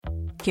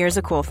Here's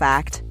a cool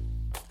fact.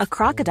 A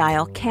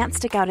crocodile can't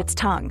stick out its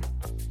tongue.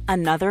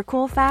 Another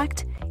cool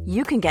fact,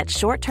 you can get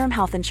short-term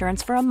health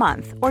insurance for a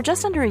month or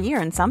just under a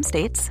year in some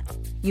states.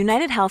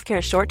 United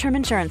Healthcare short-term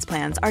insurance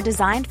plans are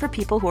designed for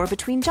people who are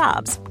between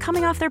jobs,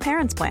 coming off their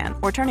parents' plan,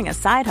 or turning a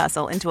side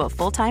hustle into a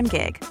full-time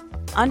gig.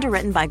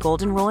 Underwritten by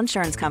Golden Rule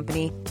Insurance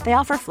Company, they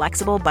offer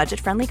flexible,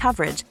 budget-friendly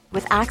coverage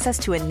with access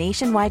to a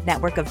nationwide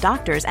network of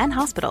doctors and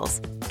hospitals.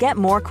 Get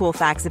more cool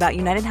facts about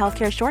United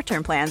Healthcare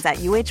short-term plans at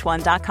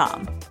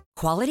uh1.com.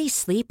 Quality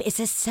sleep is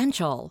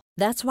essential.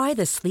 That's why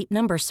the Sleep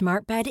Number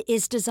Smart Bed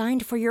is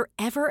designed for your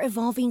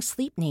ever-evolving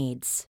sleep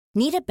needs.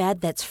 Need a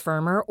bed that's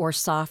firmer or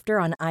softer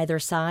on either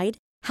side?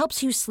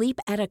 Helps you sleep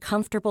at a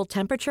comfortable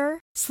temperature?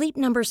 Sleep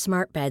Number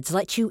Smart Beds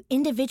let you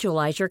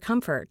individualize your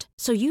comfort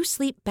so you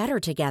sleep better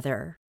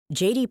together.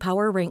 J.D.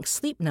 Power ranks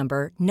Sleep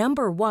Number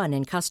number 1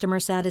 in customer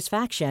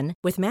satisfaction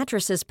with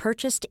mattresses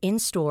purchased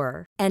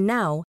in-store. And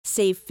now,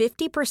 save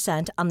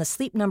 50% on the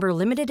Sleep Number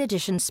Limited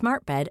Edition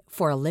Smart Bed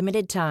for a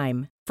limited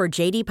time. For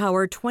J.D.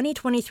 Power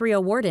 2023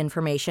 award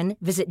information,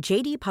 visit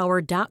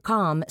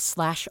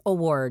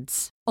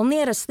jdpower.com/awards.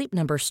 Only at a Sleep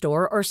Number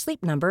store or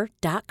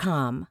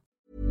sleepnumber.com.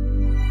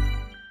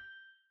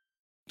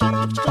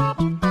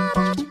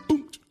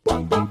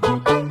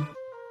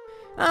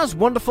 As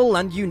wonderful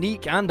and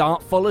unique and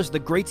artful as the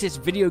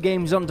greatest video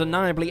games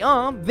undeniably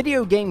are,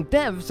 video game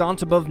devs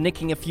aren't above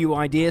nicking a few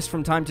ideas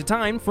from time to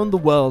time from the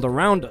world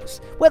around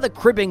us. Whether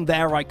cribbing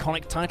their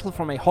iconic title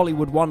from a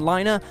Hollywood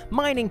one-liner,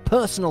 mining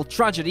personal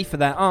tragedy for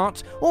their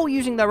art, or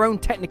using their own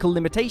technical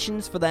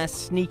limitations for their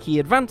sneaky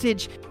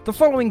advantage, the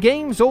following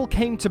games all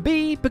came to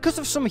be because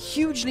of some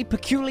hugely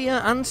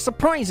peculiar and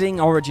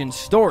surprising origin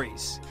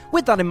stories.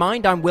 With that in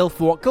mind, I'm Will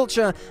for What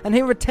Culture, and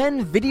here are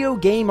 10 video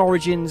game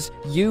origins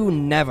you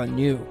never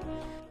knew.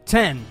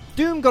 10.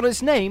 Doom got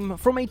its name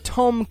from a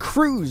Tom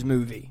Cruise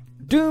movie.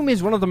 Doom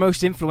is one of the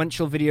most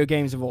influential video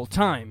games of all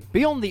time.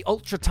 Beyond the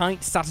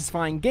ultra-tight,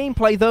 satisfying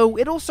gameplay though,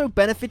 it also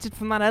benefited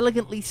from that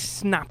elegantly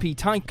snappy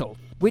title,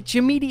 which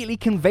immediately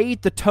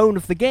conveyed the tone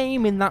of the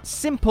game in that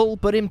simple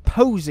but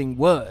imposing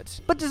word.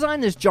 But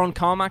designers John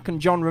Carmack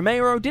and John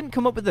Romero didn't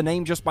come up with the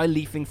name just by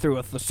leafing through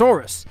a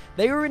thesaurus.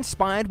 They were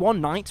inspired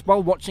one night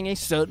while watching a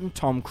certain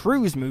Tom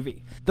Cruise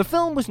movie. The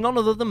film was none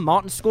other than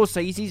Martin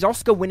Scorsese's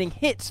Oscar-winning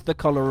hit The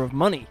Color of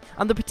Money,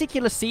 and the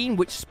particular scene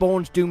which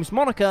spawned Doom's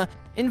moniker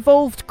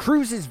involved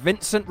Cruise's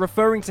Vincent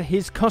referring to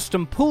his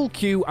custom pool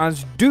cue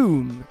as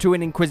Doom to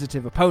an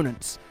inquisitive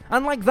opponent.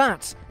 And like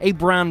that, a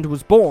brand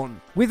was born,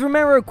 with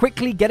Romero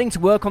quickly getting to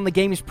work on the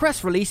game's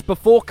press release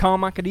before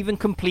Carmack had even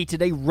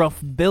completed a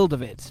rough build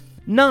of it.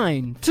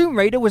 9. Tomb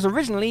Raider was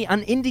originally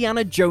an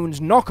Indiana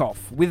Jones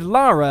knockoff, with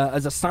Lara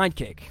as a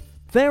sidekick.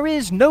 There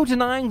is no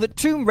denying that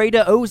Tomb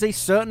Raider owes a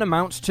certain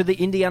amount to the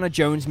Indiana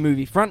Jones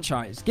movie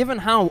franchise, given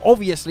how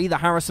obviously the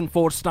Harrison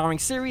Ford starring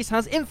series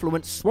has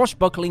influenced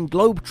swashbuckling,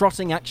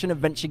 globe-trotting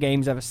action-adventure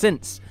games ever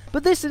since.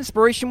 But this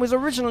inspiration was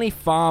originally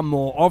far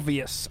more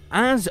obvious,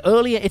 as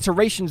earlier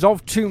iterations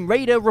of Tomb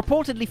Raider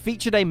reportedly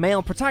featured a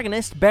male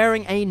protagonist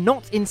bearing a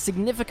not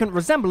insignificant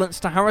resemblance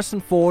to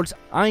Harrison Ford's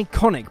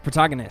iconic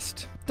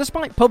protagonist.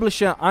 Despite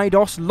publisher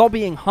Eidos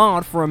lobbying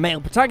hard for a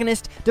male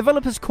protagonist,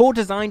 developers Core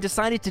Design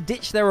decided to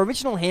ditch their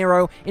original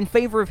hero in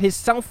favor of his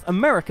South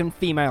American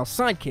female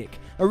sidekick,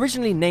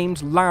 originally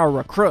named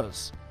Lara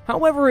Cruz.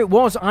 However, it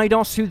was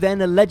Eidos who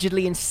then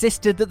allegedly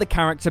insisted that the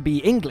character be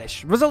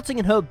English, resulting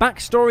in her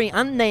backstory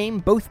and name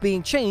both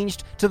being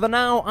changed to the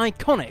now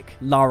iconic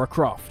Lara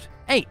Croft.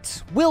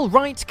 8. Will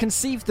Wright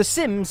conceived The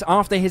Sims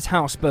after his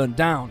house burned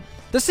down.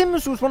 The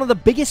Sims was one of the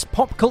biggest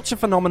pop culture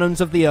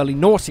phenomenons of the early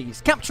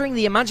noughties, capturing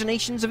the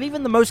imaginations of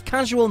even the most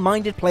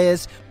casual-minded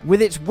players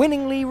with its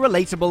winningly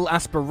relatable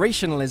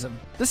aspirationalism.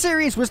 The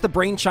series was the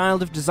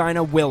brainchild of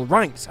designer Will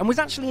Wright, and was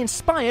actually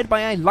inspired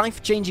by a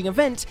life-changing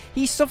event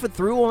he suffered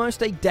through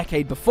almost a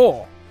decade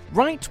before.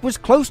 Wright was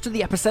close to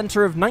the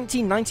epicenter of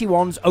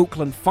 1991's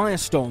Oakland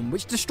firestorm,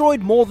 which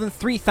destroyed more than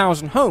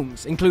 3,000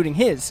 homes, including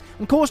his,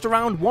 and caused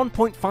around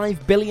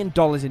 $1.5 billion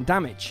in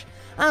damage.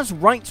 As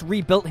Wright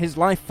rebuilt his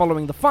life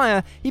following the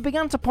fire, he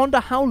began to ponder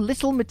how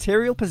little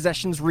material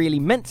possessions really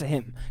meant to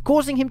him,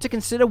 causing him to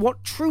consider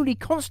what truly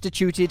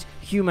constituted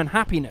human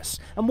happiness,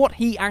 and what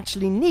he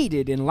actually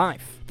needed in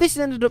life. This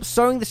ended up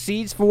sowing the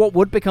seeds for what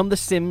would become The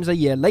Sims a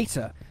year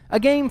later. A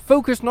game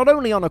focused not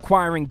only on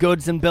acquiring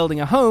goods and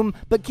building a home,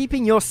 but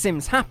keeping your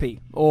Sims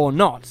happy, or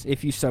not,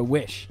 if you so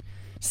wish.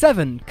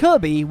 7.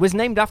 Kirby was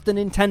named after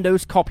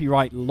Nintendo's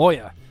copyright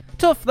lawyer.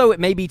 Tough though it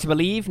may be to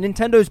believe,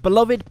 Nintendo's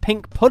beloved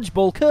pink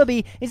pudgeball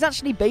Kirby is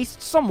actually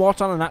based somewhat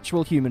on an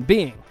actual human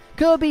being.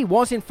 Kirby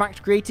was in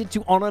fact created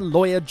to honor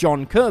lawyer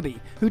John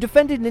Kirby, who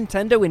defended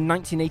Nintendo in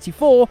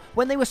 1984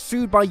 when they were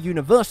sued by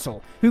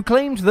Universal, who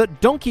claimed that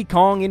Donkey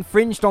Kong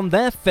infringed on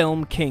their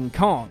film King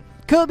Kong.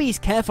 Kirby's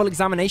careful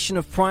examination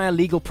of prior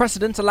legal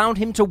precedent allowed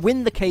him to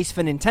win the case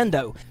for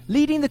Nintendo,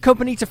 leading the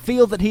company to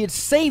feel that he had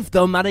saved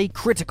them at a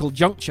critical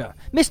juncture.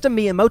 Mr.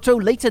 Miyamoto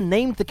later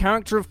named the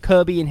character of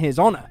Kirby in his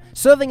honor,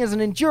 serving as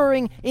an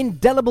enduring,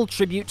 indelible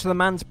tribute to the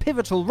man's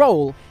pivotal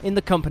role in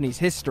the company's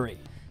history.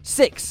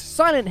 6.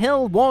 Silent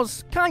Hill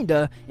was,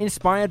 kinda,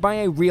 inspired by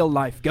a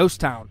real-life ghost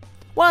town.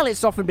 While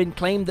it's often been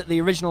claimed that the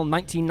original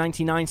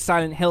 1999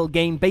 Silent Hill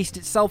game based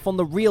itself on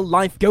the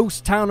real-life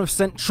ghost town of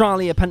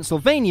Centralia,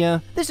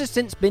 Pennsylvania, this has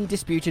since been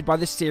disputed by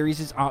the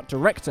series' art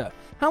director.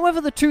 However,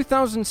 the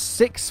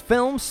 2006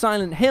 film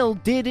Silent Hill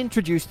did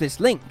introduce this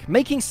link,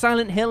 making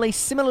Silent Hill a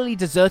similarly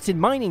deserted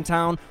mining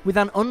town with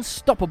an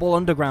unstoppable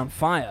underground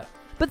fire.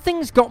 But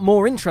things got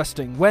more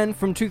interesting when,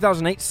 from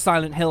 2008's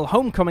Silent Hill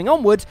Homecoming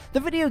onward,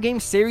 the video game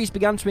series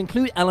began to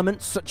include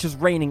elements such as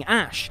raining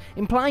ash,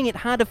 implying it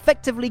had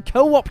effectively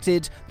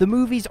co-opted the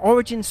movie's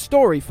origin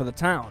story for the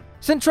town.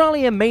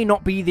 Centralia may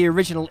not be the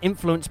original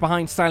influence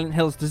behind Silent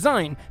Hill's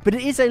design, but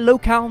it is a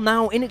locale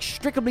now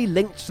inextricably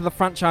linked to the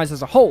franchise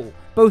as a whole,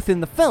 both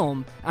in the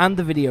film and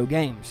the video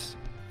games.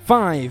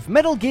 5.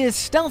 Metal Gear's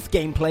stealth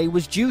gameplay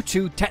was due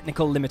to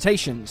technical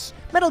limitations.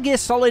 Metal Gear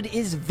Solid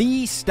is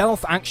the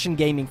stealth action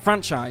gaming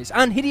franchise,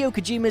 and Hideo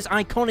Kojima's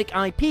iconic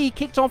IP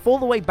kicked off all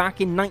the way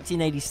back in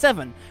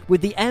 1987 with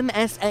the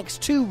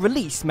MSX2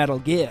 release Metal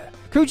Gear.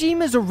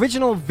 Kojima's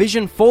original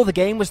vision for the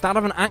game was that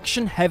of an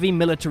action-heavy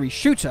military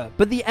shooter,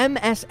 but the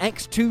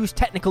MSX2's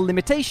technical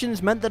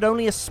limitations meant that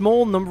only a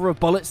small number of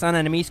bullets and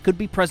enemies could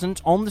be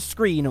present on the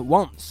screen at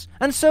once.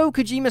 And so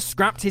Kojima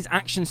scrapped his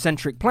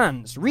action-centric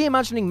plans,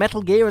 reimagining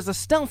Metal Gear as a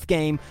stealth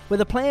game where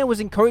the player was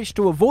encouraged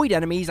to avoid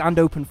enemies and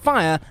open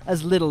fire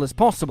as little as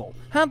possible.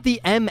 Had the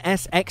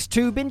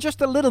MSX2 been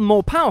just a little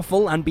more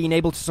powerful and been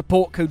able to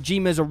support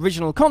Kojima's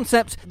original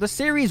concept, the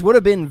series would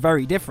have been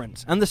very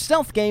different, and the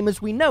stealth game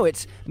as we know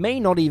it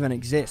may not even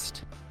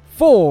exist.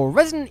 4.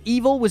 Resident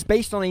Evil was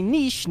based on a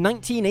niche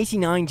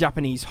 1989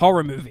 Japanese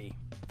horror movie.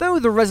 Though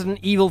the Resident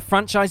Evil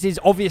franchise is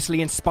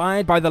obviously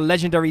inspired by the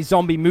legendary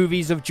zombie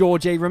movies of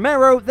George A.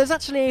 Romero, there's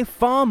actually a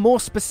far more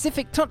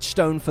specific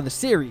touchstone for the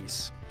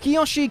series.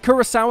 Kiyoshi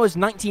Kurosawa's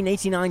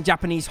 1989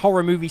 Japanese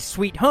horror movie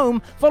Sweet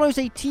Home follows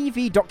a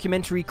TV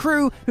documentary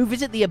crew who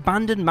visit the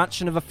abandoned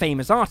mansion of a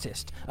famous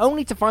artist,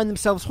 only to find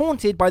themselves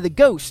haunted by the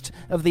ghost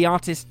of the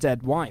artist's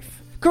dead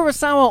wife.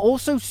 Kurosawa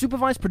also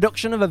supervised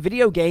production of a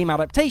video game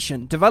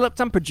adaptation developed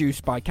and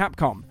produced by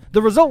Capcom.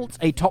 The result,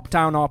 a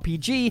top-down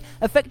RPG,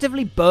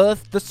 effectively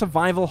birthed the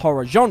survival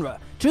horror genre,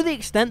 to the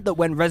extent that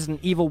when Resident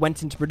Evil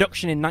went into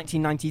production in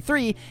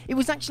 1993, it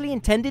was actually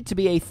intended to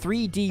be a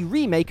 3D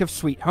remake of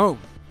Sweet Home.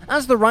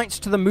 As the rights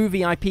to the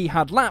movie IP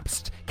had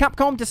lapsed,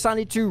 Capcom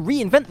decided to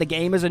reinvent the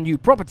game as a new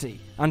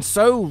property, and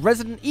so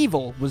Resident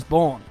Evil was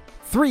born.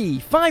 3.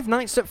 Five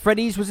Nights at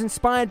Freddy's was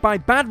inspired by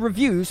bad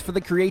reviews for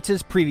the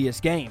creator's previous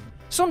game.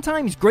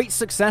 Sometimes great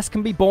success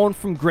can be born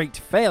from great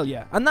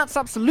failure, and that's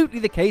absolutely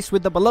the case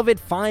with the beloved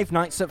Five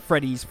Nights at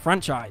Freddy's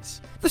franchise.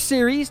 The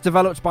series,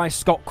 developed by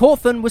Scott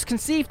Cawthon, was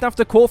conceived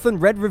after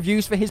Cawthon read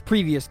reviews for his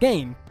previous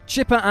game,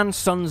 Chipper and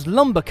Sons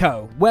Lumber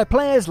Co., where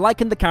players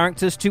likened the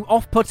characters to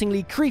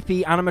off-puttingly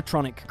creepy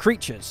animatronic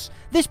creatures.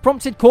 This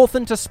prompted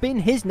Cawthon to spin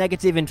his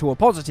negative into a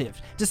positive,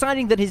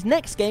 deciding that his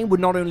next game would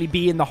not only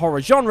be in the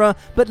horror genre,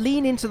 but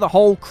lean into the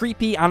whole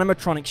creepy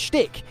animatronic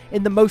shtick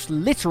in the most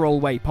literal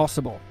way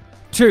possible.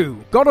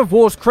 2. God of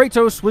War's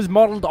Kratos was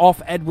modeled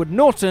off Edward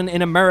Norton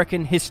in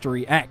American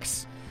History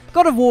X.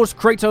 God of War's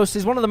Kratos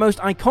is one of the most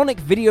iconic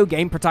video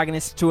game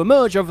protagonists to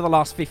emerge over the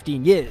last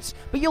 15 years,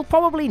 but you'll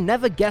probably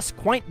never guess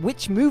quite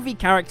which movie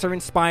character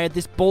inspired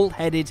this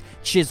bald-headed,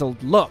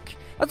 chiseled look.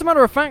 As a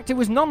matter of fact, it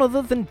was none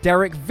other than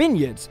Derek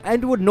Vineyards,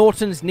 Edward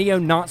Norton's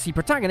neo-Nazi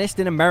protagonist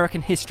in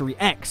American History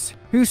X,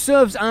 who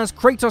serves as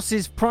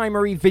Kratos'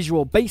 primary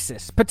visual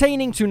basis,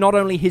 pertaining to not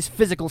only his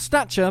physical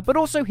stature, but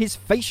also his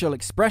facial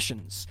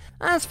expressions.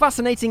 As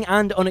fascinating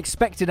and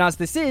unexpected as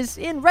this is,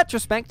 in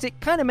retrospect it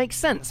kinda makes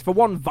sense for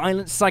one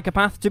violent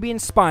psychopath to be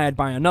inspired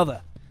by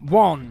another.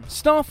 1.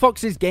 Star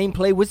Fox's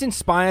gameplay was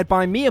inspired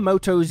by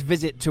Miyamoto's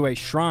visit to a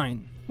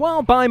shrine.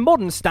 While by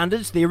modern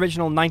standards, the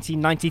original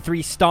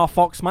 1993 Star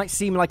Fox might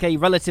seem like a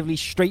relatively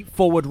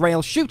straightforward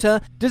rail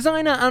shooter,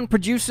 designer and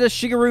producer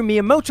Shigeru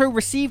Miyamoto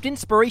received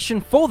inspiration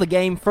for the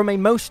game from a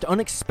most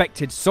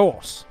unexpected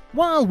source.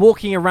 While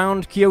walking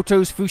around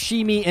Kyoto's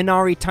Fushimi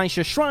Inari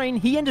Taisha Shrine,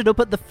 he ended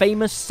up at the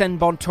famous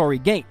Senbon Torii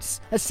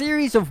Gates, a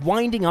series of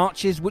winding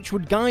arches which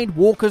would guide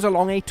walkers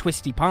along a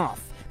twisty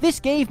path. This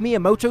gave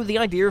Miyamoto the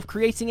idea of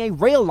creating a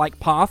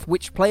rail-like path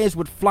which players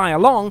would fly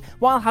along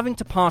while having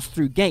to pass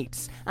through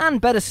gates,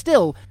 and better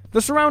still,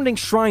 the surrounding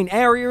shrine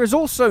area is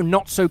also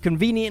not so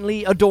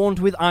conveniently adorned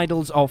with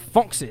idols of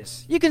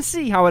foxes. You can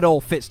see how it all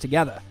fits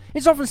together.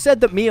 It's often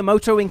said that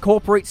Miyamoto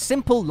incorporates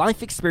simple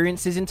life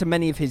experiences into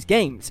many of his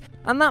games,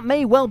 and that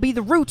may well be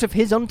the root of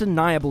his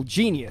undeniable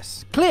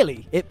genius.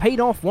 Clearly, it paid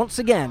off once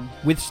again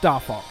with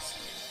Star Fox.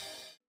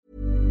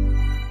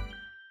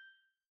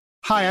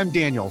 Hi, I'm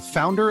Daniel,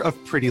 founder of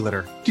Pretty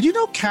Litter. Did you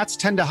know cats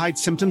tend to hide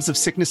symptoms of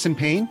sickness and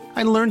pain?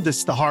 I learned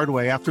this the hard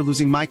way after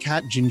losing my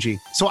cat, Gingy.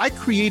 So I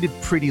created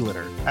Pretty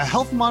Litter, a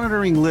health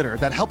monitoring litter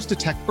that helps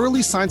detect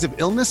early signs of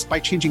illness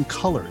by changing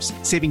colors,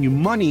 saving you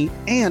money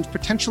and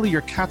potentially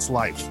your cat's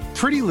life.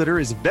 Pretty Litter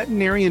is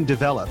veterinarian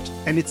developed,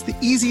 and it's the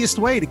easiest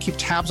way to keep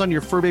tabs on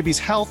your fur baby's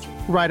health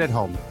right at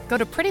home. Go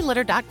to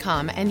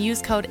prettylitter.com and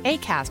use code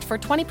ACAST for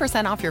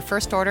 20% off your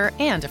first order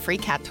and a free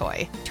cat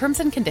toy. Terms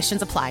and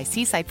conditions apply.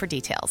 See site for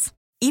details.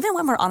 Even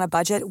when we're on a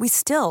budget, we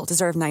still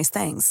deserve nice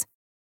things.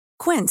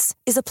 Quince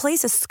is a place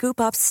to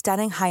scoop up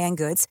stunning high-end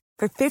goods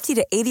for 50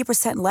 to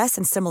 80% less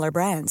than similar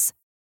brands.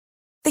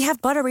 They have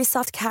buttery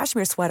soft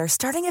cashmere sweaters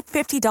starting at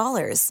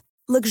 $50,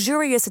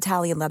 luxurious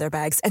Italian leather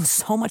bags, and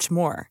so much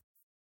more.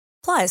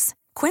 Plus,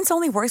 Quince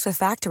only works with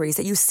factories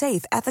that use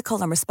safe,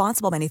 ethical, and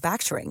responsible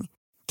manufacturing.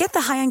 Get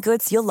the high-end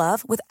goods you'll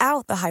love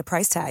without the high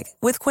price tag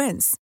with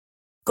Quince.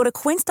 Go to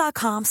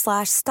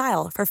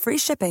quince.com/style for free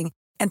shipping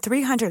and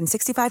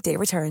 365-day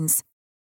returns.